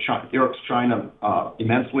something that irks China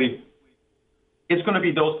immensely. It's going to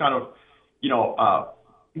be those kind of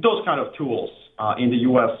tools in the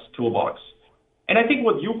U.S. toolbox. And I think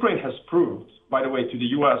what Ukraine has proved, by the way, to the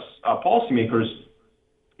U.S. Policymakers,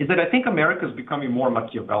 is that I think America is becoming more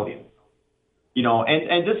Machiavellian.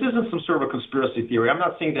 And this isn't some sort of a conspiracy theory. I'm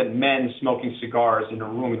not saying that men smoking cigars in a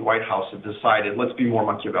room in the White House have decided, let's be more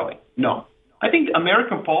Machiavellian. No. I think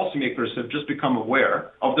American policymakers have just become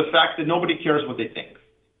aware of the fact that nobody cares what they think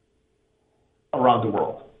around the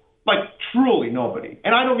world. Like, truly nobody.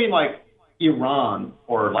 And I don't mean like Iran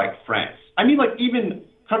or like France. I mean like even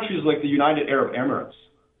countries like the United Arab Emirates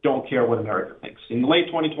don't care what America thinks. In late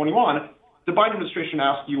 2021, the Biden administration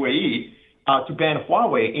asked UAE to ban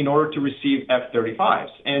Huawei in order to receive F-35s.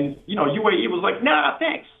 And, UAE was like, nah,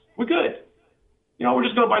 thanks. We're good. We're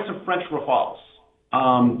just going to buy some French Rafales.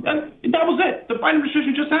 And that was it. The Biden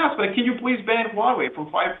administration just asked, can you please ban Huawei from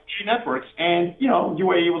 5G networks? And,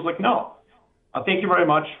 UAE was like, no. Thank you very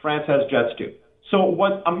much. France has jets too. So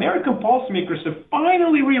what American policymakers have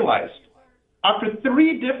finally realized, after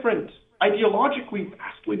three different, ideologically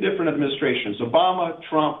vastly different administrations, Obama,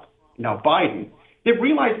 Trump, now Biden, they've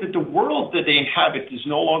realized that the world that they inhabit is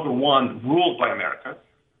no longer one ruled by America.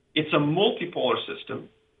 It's a multipolar system.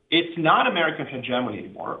 It's not American hegemony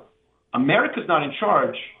anymore. America's not in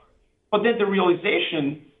charge, but then the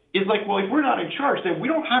realization is like, well, if we're not in charge, then we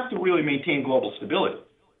don't have to really maintain global stability.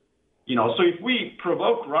 So if we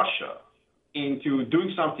provoke Russia into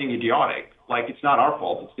doing something idiotic, like it's not our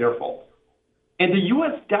fault, it's their fault. And the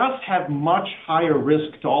U.S. does have much higher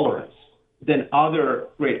risk tolerance than other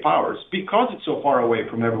great powers because it's so far away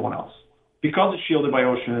from everyone else. Because it's shielded by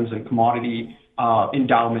oceans and commodity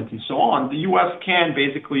endowment and so on, the U.S. can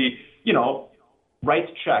basically, write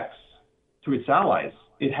checks to its allies.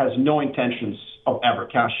 It has no intentions of ever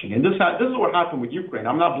cashing. And this is what happened with Ukraine.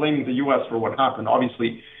 I'm not blaming the U.S. for what happened.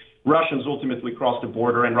 Obviously, Russians ultimately crossed the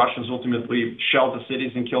border and Russians ultimately shelled the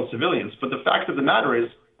cities and killed civilians. But the fact of the matter is,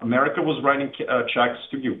 America was writing checks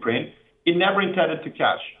to Ukraine. It never intended to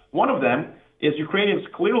cash. One of them is Ukrainians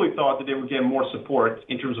clearly thought that they would get more support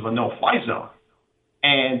in terms of a no-fly zone.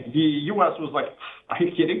 And the U.S. was like, are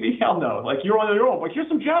you kidding me? Hell no. Like, you're on your own. Like, here's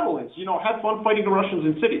some javelins. Have fun fighting the Russians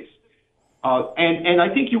in cities. And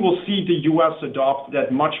I think you will see the U.S. adopt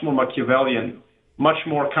that much more Machiavellian, much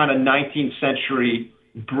more kind of 19th century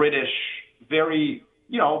British, very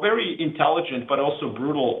intelligent but also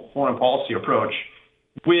brutal foreign policy approach,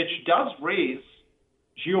 which does raise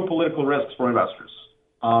geopolitical risks for investors.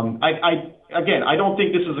 I don't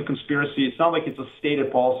think this is a conspiracy. It's not like it's a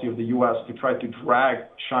stated policy of the U.S. to try to drag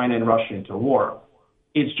China and Russia into a war.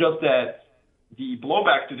 It's just that the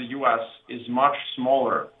blowback to the U.S. is much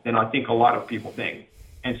smaller than I think a lot of people think.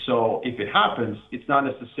 And so if it happens, it's not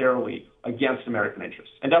necessarily against American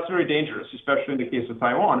interests. And that's very dangerous, especially in the case of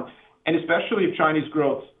Taiwan, and especially if Chinese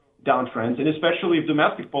growth downtrends, and especially if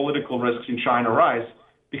domestic political risks in China rise,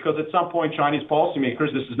 because at some point Chinese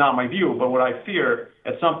policymakers, this is not my view, but what I fear,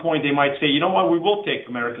 at some point they might say, you know what, we will take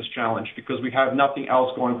America's challenge because we have nothing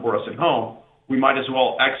else going for us at home. We might as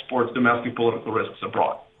well export domestic political risks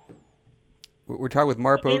abroad. We're talking with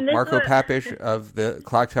Marco Papish of the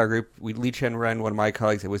Clock Tower Group. Li Chen Ren, one of my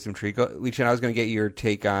colleagues at Wisdom Tree. Li Chen, I was going to get your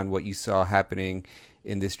take on what you saw happening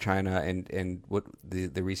in this China and what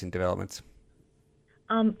the recent developments.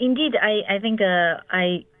 Indeed, I think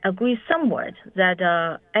I agree somewhat that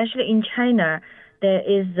actually in China there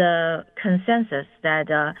is a consensus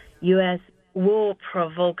that U.S. will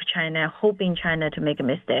provoke China, hoping China to make a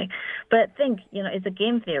mistake. But think, it's a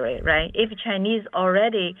game theory, right? If Chinese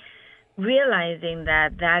already realizing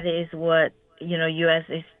that is what U.S.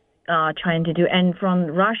 is trying to do, and from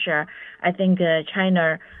Russia, I think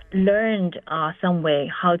China learned some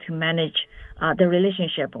way how to manage the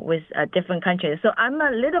relationship with different countries. So I'm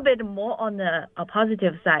a little bit more on the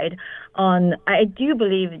positive side. I do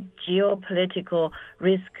believe geopolitical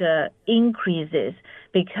risk increases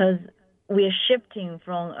because we're shifting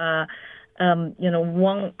from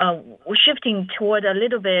shifting toward a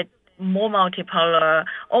little bit more multipolar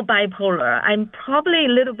or bipolar. I'm probably a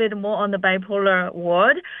little bit more on the bipolar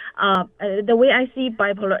world. The way I see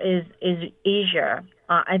bipolar is Asia.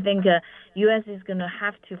 I think U.S. is going to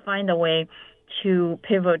have to find a way to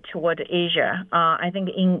pivot toward Asia. I think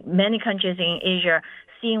in many countries in Asia,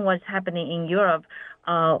 seeing what's happening in Europe,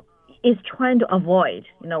 is trying to avoid,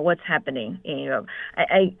 what's happening in Europe.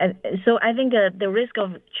 So I think the risk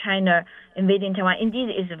of China invading Taiwan indeed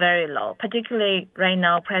is very low. Particularly right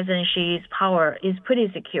now, President Xi's power is pretty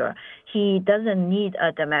secure. He doesn't need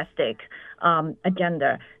a domestic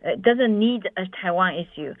agenda. Doesn't need a Taiwan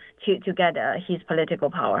issue to get his political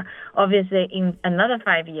power. Obviously, in another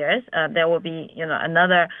 5 years, there will be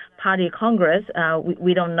another party Congress.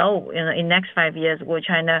 We don't know. In next 5 years, will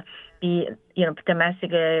China be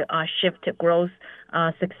domestically shift growth,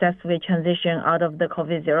 successfully transition out of the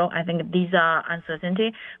COVID-0? I think these are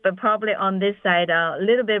uncertainty, but probably on this side, a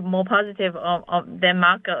little bit more positive than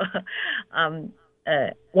Marco,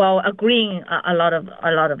 while agreeing a lot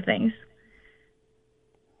of things.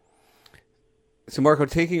 So, Marco,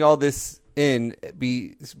 taking all this in,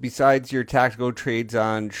 besides your tactical trades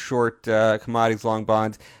on short commodities, long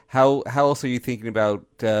bonds, how else are you thinking about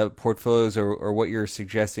portfolios or what you're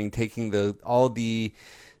suggesting, taking all the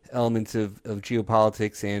elements of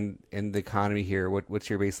geopolitics and the economy here? What's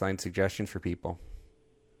your baseline suggestion for people?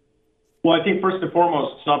 Well, I think first and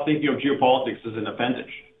foremost, stop thinking of geopolitics as an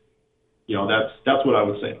appendage. That's what I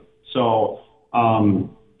would say. So,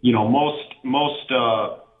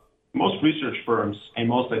 most research firms and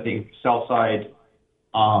most, I think, sell-side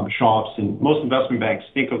shops and most investment banks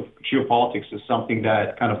think of geopolitics as something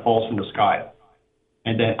that kind of falls from the sky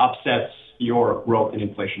and then upsets your growth and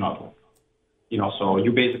inflation outlook. So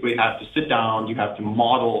you basically have to sit down, you have to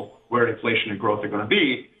model where inflation and growth are going to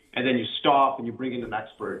be, and then you stop and you bring in an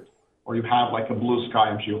expert, or you have like a blue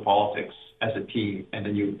sky in geopolitics as a team, and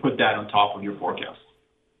then you put that on top of your forecast.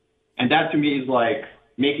 And that to me is like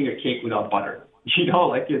making a cake without butter.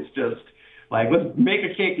 It's just like, let's make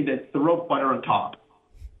a cake and then throw butter on top.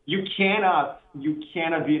 You cannot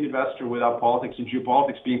be an investor without politics and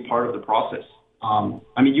geopolitics being part of the process.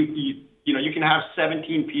 You can have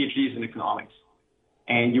 17 PhDs in economics,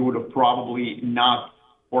 and you would have probably not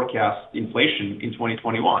forecast inflation in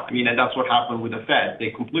 2021. And that's what happened with the Fed. They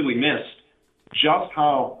completely missed just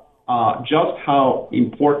how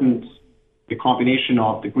important the combination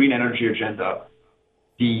of the green energy agenda,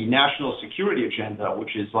 the national security agenda,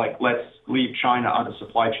 which is like, let's leave China out of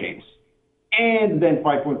supply chains, and then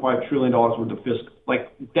 $5.5 trillion worth of fiscal.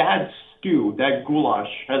 Like that stew, that goulash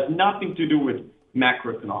has nothing to do with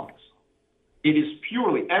macroeconomics. It is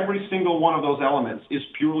purely, every single one of those elements is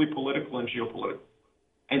purely political and geopolitical.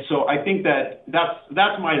 And so I think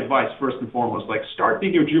that's my advice first and foremost. Like, start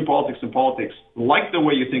thinking of geopolitics and politics like the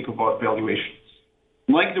way you think about valuations,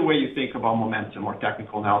 like the way you think about momentum or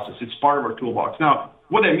technical analysis. It's part of our toolbox. Now,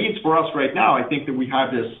 what that means for us right now, I think that we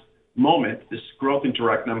have this moment, this growth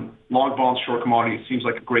interregnum, long bonds, short commodities seems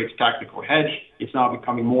like a great tactical hedge. It's now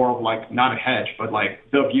becoming more of like, not a hedge, but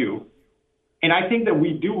like the view. And I think that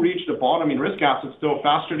we do reach the bottom in risk assets still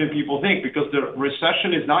faster than people think, because the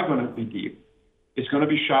recession is not going to be deep. It's going to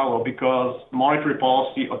be shallow because monetary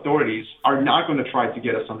policy authorities are not going to try to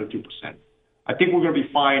get us under 2%. I think we're going to be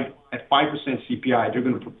fine at 5% CPI. They're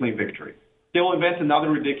going to proclaim victory. They'll invent another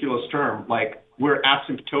ridiculous term, like we're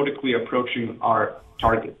asymptotically approaching our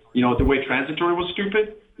target. The way transitory was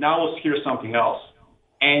stupid, now we'll hear something else.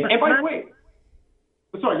 And by the way,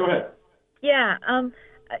 sorry, go ahead. Yeah,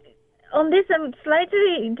 on this, I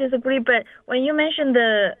slightly disagree, but when you mentioned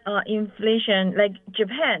the inflation, like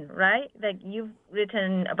Japan, right? Like you've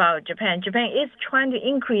written about Japan. Japan is trying to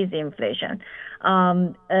increase the inflation.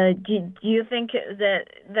 Do you think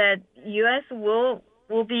that U.S. will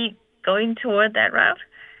be going toward that route?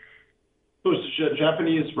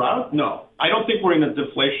 Japanese route? No. I don't think we're in a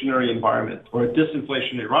deflationary environment or a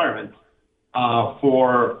disinflationary environment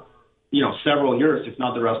for several years, if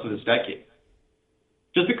not the rest of this decade.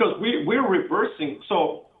 Just because we're reversing.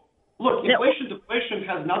 So, look, inflation, deflation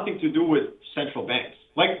has nothing to do with central banks.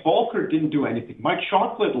 Like Volcker didn't do anything. My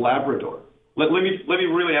chocolate Labrador, let me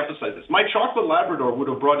really emphasize this. My chocolate Labrador would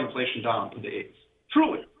have brought inflation down to the 8s.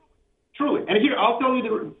 Truly. And here, I'll tell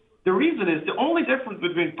you the reason is the only difference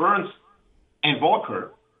between Burns and Volcker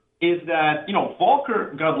is that,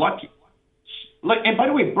 Volcker got lucky. And by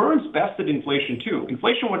the way, Burns bested inflation too.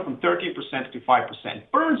 Inflation went from 13% to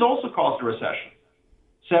 5%. Burns also caused a recession.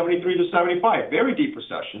 73 to 75, very deep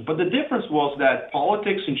recession. But the difference was that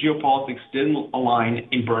politics and geopolitics didn't align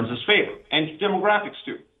in Burns' favor, and demographics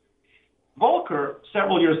too. Volcker,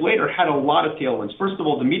 several years later, had a lot of tailwinds. First of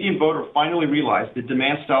all, the median voter finally realized that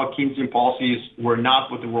demand-style Keynesian policies were not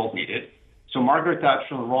what the world needed. So Margaret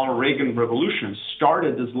Thatcher and Ronald Reagan revolution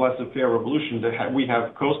started this laissez-faire revolution that we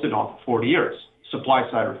have coasted on for 40 years,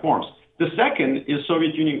 supply-side reforms. The second is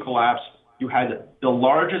Soviet Union collapse. You had the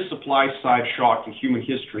largest supply side shock in human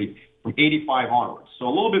history from 85 onwards. So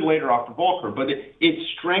a little bit later after Volcker, but it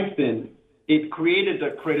strengthened, it created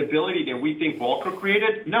the credibility that we think Volcker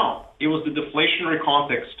created. No, it was the deflationary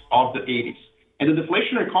context of the 80s. And the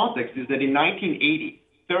deflationary context is that in 1980,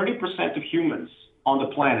 30% of humans on the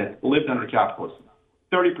planet lived under capitalism.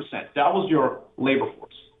 30%. That was your labor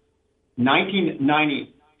force.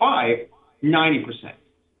 1995, 90%.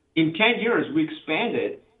 In 10 years, we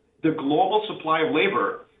expanded the global supply of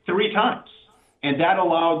labor 3 times. And that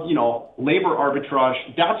allowed, labor arbitrage.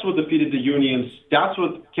 That's what defeated the unions. That's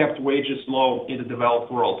what kept wages low in the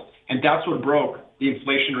developed world. And that's what broke the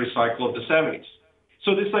inflationary cycle of the 70s.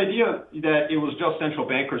 So this idea that it was just central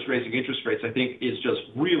bankers raising interest rates, I think, is just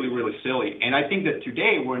really, really silly. And I think that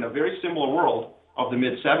today we're in a very similar world of the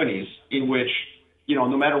mid-70s in which,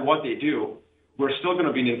 no matter what they do, we're still going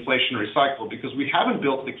to be in an inflationary cycle because we haven't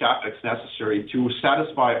built the capex necessary to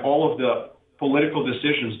satisfy all of the political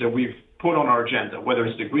decisions that we've put on our agenda, whether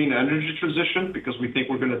it's the green energy transition, because we think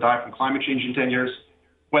we're going to die from climate change in 10 years,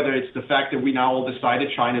 whether it's the fact that we now all decided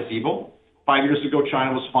China's evil. 5 years ago,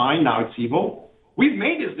 China was fine. Now it's evil. We've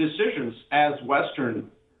made these decisions as Western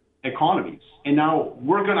economies, and now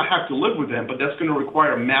we're going to have to live with them, but that's going to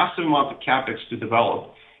require a massive amount of capex to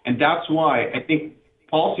develop. And that's why I think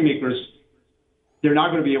policymakers, they're not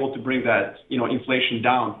going to be able to bring that, inflation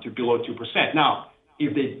down to below 2%. Now,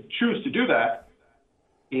 if they choose to do that,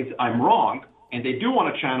 if I'm wrong, and they do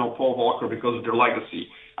want to channel Paul Volcker because of their legacy,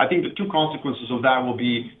 I think the 2 consequences of that will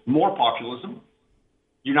be more populism.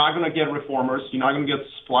 You're not going to get reformers. You're not going to get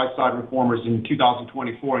supply-side reformers in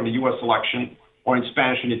 2024 in the U.S. election or in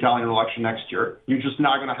Spanish and Italian election next year. You're just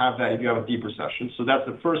not going to have that if you have a deep recession. So that's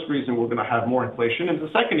the first reason we're going to have more inflation. And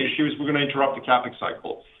the second issue is we're going to interrupt the capex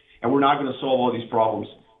cycle. And we're not going to solve all these problems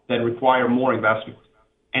that require more investment.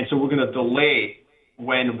 And so we're going to delay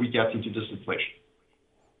when we get into disinflation.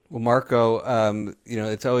 Well, Marco,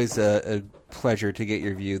 it's always a pleasure to get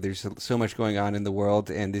your view. There's so much going on in the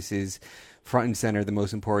world, and this is front and center, the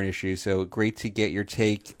most important issue. So great to get your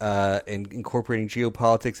take and incorporating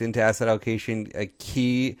geopolitics into asset allocation, a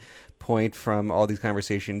key point from all these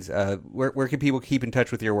conversations. Where can people keep in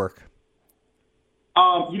touch with your work?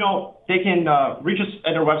 They can reach us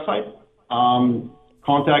at our website,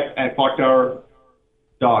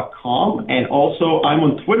 contact@clocktower.com. And also, I'm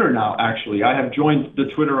on Twitter now, actually. I have joined the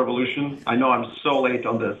Twitter revolution. I know I'm so late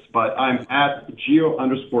on this, but I'm at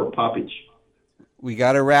Geo_Popic. We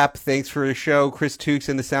got a wrap. Thanks for the show. Chris Tukes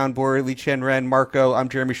in the soundboard, Li-Chen Ren, Marco. I'm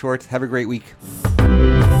Jeremy Schwartz. Have a great week.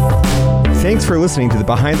 Thanks for listening to the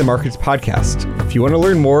Behind the Markets podcast. If you want to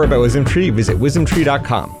learn more about WisdomTree, visit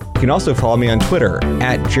wisdomtree.com. You can also follow me on Twitter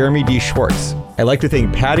at Jeremy D. Schwartz. I'd like to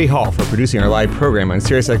thank Patty Hall for producing our live program on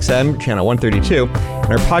SiriusXM channel 132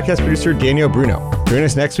 and our podcast producer, Daniel Bruno. Join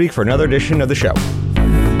us next week for another edition of the show.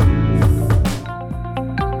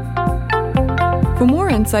 For more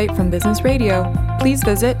insight from Business Radio, please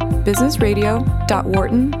visit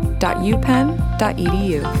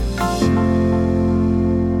businessradio.wharton.upenn.edu.